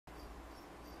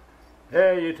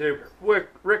Hey YouTube,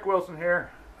 Rick Wilson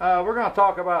here. We're going to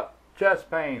talk about chest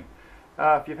pain.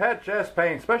 If you've had chest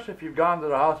pain, especially if you've gone to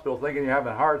the hospital thinking you're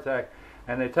having a heart attack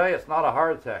and they tell you it's not a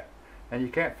heart attack and you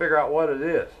can't figure out what it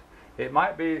is, it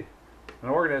might be an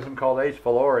organism called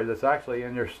H-Pylori that's actually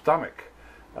in your stomach.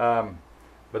 But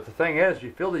the thing is,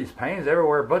 you feel these pains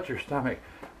everywhere but your stomach.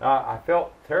 I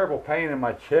felt terrible pain in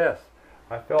my chest.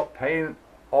 I felt pain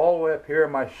all the way up here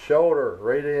in my shoulder,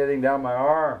 radiating down my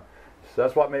arm. So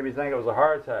that's what made me think it was a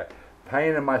heart attack.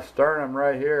 Pain in my sternum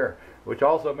right here, which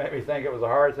also made me think it was a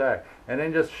heart attack. And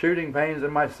then just shooting pains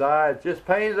in my sides, just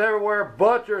pains everywhere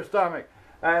but your stomach.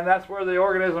 And that's where the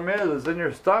organism is in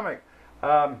your stomach.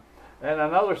 And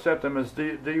another symptom is,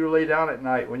 do you lay down at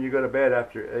night when you go to bed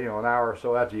after, an hour or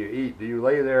so after you eat? Do you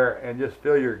lay there and just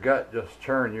feel your gut just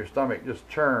churn, your stomach just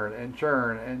churn and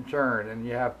churn and churn, and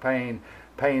you have pains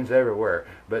everywhere,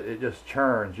 but it just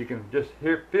churns. You can just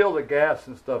feel the gas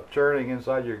and stuff churning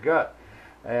inside your gut,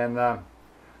 and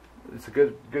it's a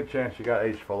good chance you got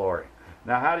H. pylori.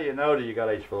 Now, how do you know that you got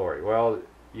H. pylori? Well,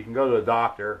 you can go to a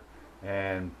doctor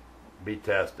and be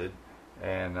tested,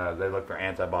 and they look for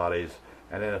antibodies,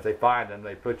 and then if they find them,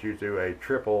 they put you through a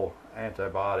triple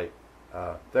antibody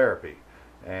therapy,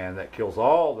 and that kills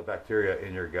all the bacteria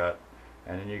in your gut.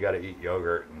 And then you got to eat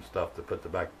yogurt and stuff to put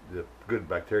the good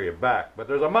bacteria back. But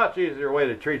there's a much easier way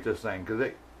to treat this thing,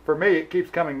 because for me, it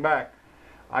keeps coming back.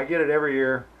 I get it every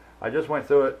year. I just went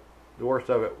through it, the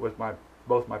worst of it, with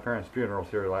both my parents' funerals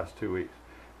here the last 2 weeks.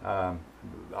 I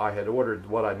had ordered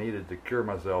what I needed to cure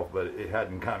myself, but it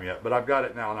hadn't come yet. But I've got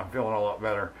it now, and I'm feeling a lot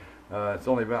better. I've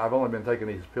only been taking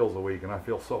these pills a week, and I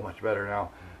feel so much better now.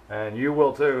 And you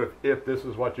will too if this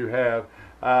is what you have.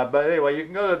 But anyway, you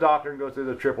can go to the doctor and go through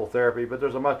the triple therapy, but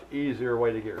there's a much easier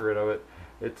way to get rid of it.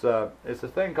 It's a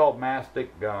thing called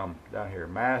mastic gum down here.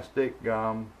 Mastic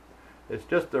gum. It's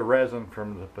just the resin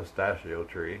from the pistachio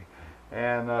tree,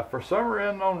 and for some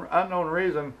unknown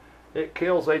reason, it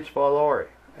kills H. pylori.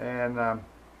 And now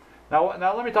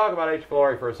let me talk about H.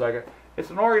 pylori for a second. It's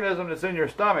an organism that's in your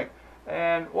stomach,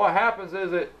 and what happens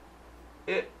is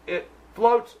it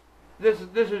floats. This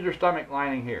is your stomach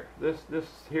lining here. This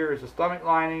here is the stomach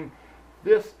lining.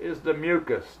 This is the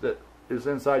mucus that is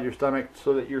inside your stomach,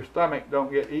 so that your stomach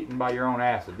don't get eaten by your own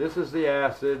acid. This is the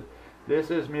acid. This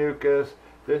is mucus.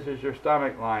 This is your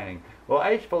stomach lining. Well,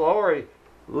 H. pylori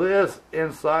lives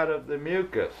inside of the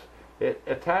mucus. It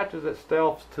attaches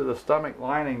itself to the stomach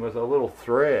lining with a little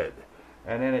thread,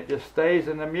 and then it just stays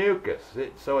in the mucus.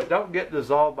 So it don't get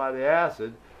dissolved by the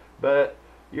acid, but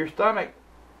your stomach,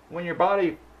 when your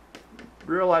body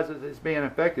realizes it's being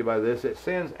affected by this, it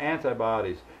sends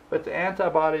antibodies, but the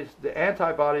antibodies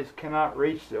cannot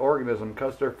reach the organism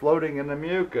because they're floating in the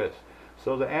mucus.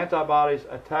 So the antibodies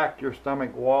attack your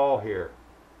stomach wall here,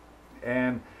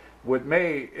 and with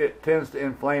me, it tends to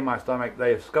inflame my stomach. They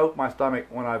have scoped my stomach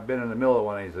when I've been in the middle of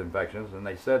one of these infections, and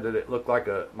they said that it looked like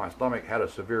my stomach had a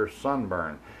severe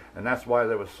sunburn, and that's why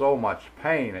there was so much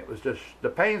pain. It was just, the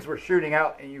pains were shooting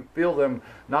out, and you feel them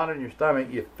not in your stomach,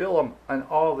 you feel them in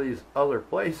all these other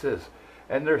places,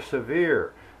 and they're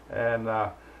severe. And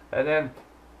then,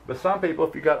 but some people,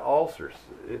 if you got ulcers,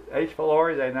 H.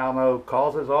 pylori, they now know,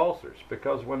 causes ulcers,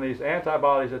 because when these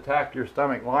antibodies attack your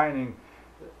stomach lining,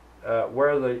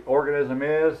 where the organism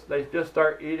is, they just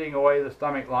start eating away the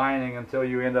stomach lining until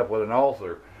you end up with an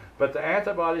ulcer. But the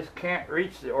antibodies can't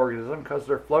reach the organism because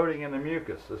they're floating in the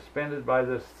mucus, suspended by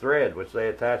this thread which they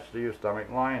attach to your stomach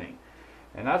lining.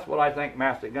 And that's what I think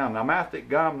mastic gum. Now, mastic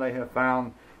gum, they have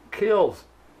found, kills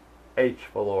H.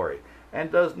 pylori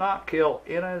and does not kill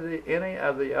any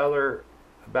of the other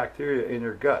bacteria in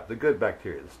your gut, the good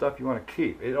bacteria, the stuff you want to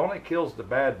keep. It only kills the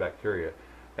bad bacteria,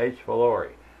 H.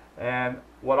 pylori. And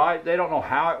they don't know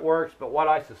how it works, but what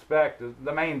I suspect is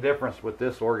the main difference with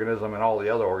this organism and all the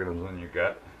other organisms in your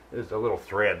gut is the little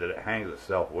thread that it hangs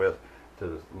itself with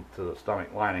to the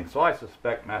stomach lining. So I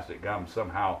suspect mastic gum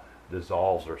somehow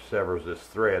dissolves or severs this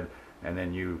thread, and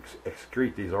then you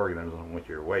excrete these organisms with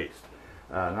your waste.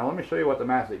 Now let me show you what the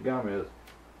mastic gum is.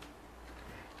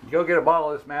 You go get a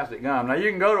bottle of this mastic gum. Now you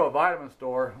can go to a vitamin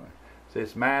store.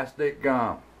 It's mastic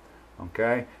gum.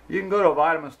 Okay, you can go to a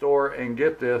vitamin store and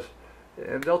get this,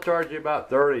 and they'll charge you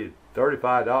about $30,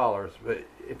 $35. But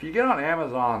if you get on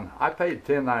Amazon, I paid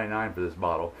 $10.99 for this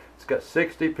bottle. It's got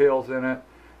 60 pills in it,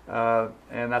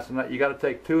 and that's enough. You got to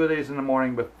take 2 of these in the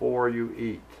morning before you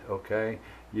eat. Okay,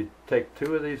 you take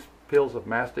 2 of these pills of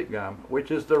mastic gum, which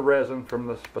is the resin from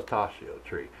the pistachio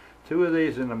tree. 2 of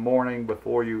these in the morning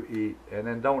before you eat, and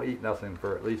then don't eat nothing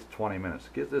for at least 20 minutes.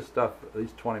 Get this stuff at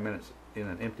least 20 minutes in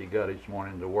an empty gut each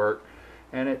morning to work,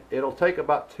 and it'll take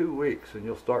about 2 weeks, and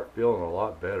you'll start feeling a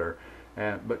lot better.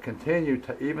 But continue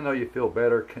even though you feel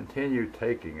better, continue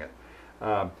taking it.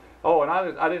 Oh, and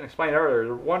I didn't explain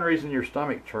earlier, one reason your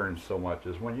stomach churns so much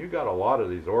is when you got a lot of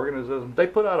these organisms, they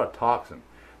put out a toxin.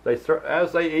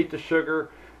 As they eat the sugar,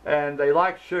 and they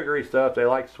like sugary stuff, they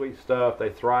like sweet stuff,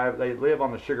 they thrive, they live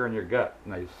on the sugar in your gut,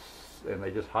 and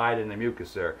they just hide in the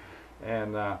mucus there.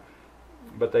 And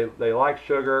but they like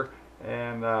sugar,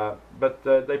 and but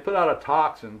they put out a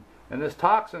toxin, and this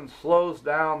toxin slows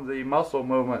down the muscle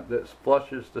movement that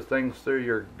flushes the things through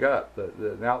your gut,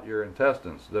 out your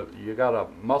intestines. You got a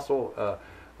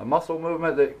muscle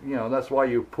movement that, you know, that's why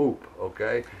you poop,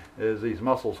 okay? Is these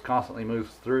muscles constantly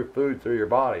move through food through your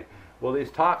body. Well,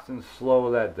 these toxins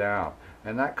slow that down,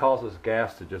 and that causes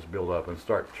gas to just build up and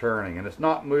start churning. And it's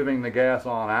not moving the gas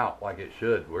on out like it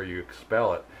should, where you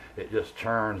expel it. It just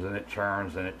churns and it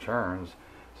churns and it churns.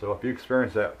 So if you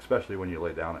experience that, especially when you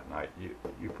lay down at night,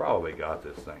 you probably got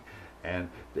this thing. And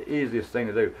the easiest thing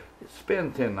to do is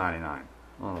spend $10.99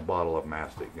 on a bottle of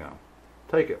mastic gum.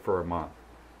 Take it for a month.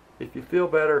 If you feel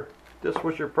better, this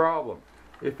was your problem.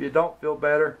 If you don't feel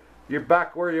better, you're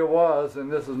back where you was,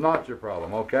 and this is not your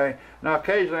problem, okay? Now,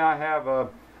 occasionally I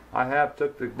have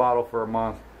took the bottle for a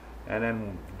month, and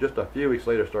then just a few weeks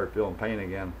later started feeling pain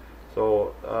again.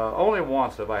 So only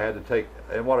once have I had to take,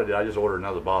 and what I did, I just ordered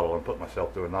another bottle and put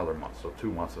myself through another month, so 2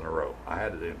 months in a row. I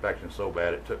had the infection so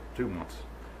bad it took 2 months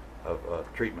of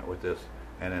treatment with this,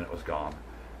 and then it was gone.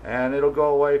 And it'll go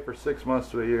away for 6 months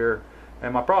to a year.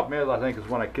 And my problem is, I think, is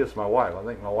when I kiss my wife. I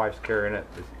think my wife's carrying it.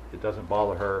 It doesn't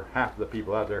bother her. Half of the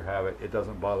people out there have it. It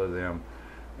doesn't bother them.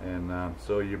 And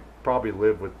so you probably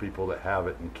live with people that have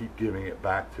it and keep giving it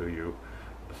back to you.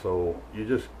 So you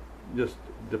just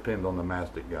depend on the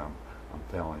mastic gum. I'm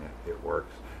telling you, it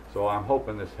works. So I'm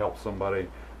hoping this helps somebody.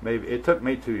 Maybe it took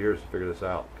me 2 years to figure this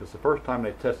out, because the first time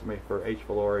they tested me for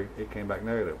H-Pylori, it came back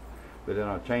negative. But then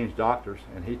I changed doctors,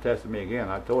 and he tested me again.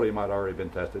 I told him I'd already been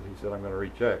tested. He said, I'm going to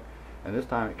recheck. And this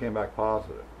time it came back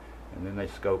positive. And then they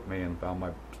scoped me and found my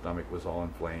stomach was all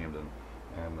inflamed.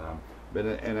 And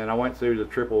then I went through the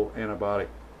triple antibiotic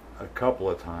a couple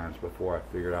of times before I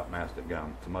figured out mastic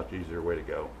gum. It's a much easier way to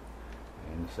go,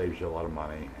 and it saves you a lot of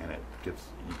money, and you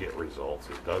get results.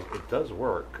 It does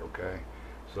work, okay?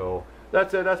 So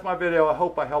that's it. That's my video. I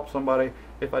hope I helped somebody.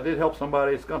 If I did help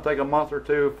somebody, it's going to take a month or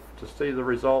two to see the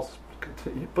results.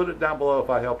 Put it down below if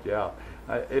I helped you out.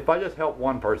 If I just help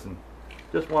one person,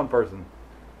 just one person,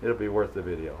 it'll be worth the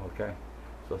video, okay?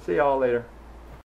 So see y'all later.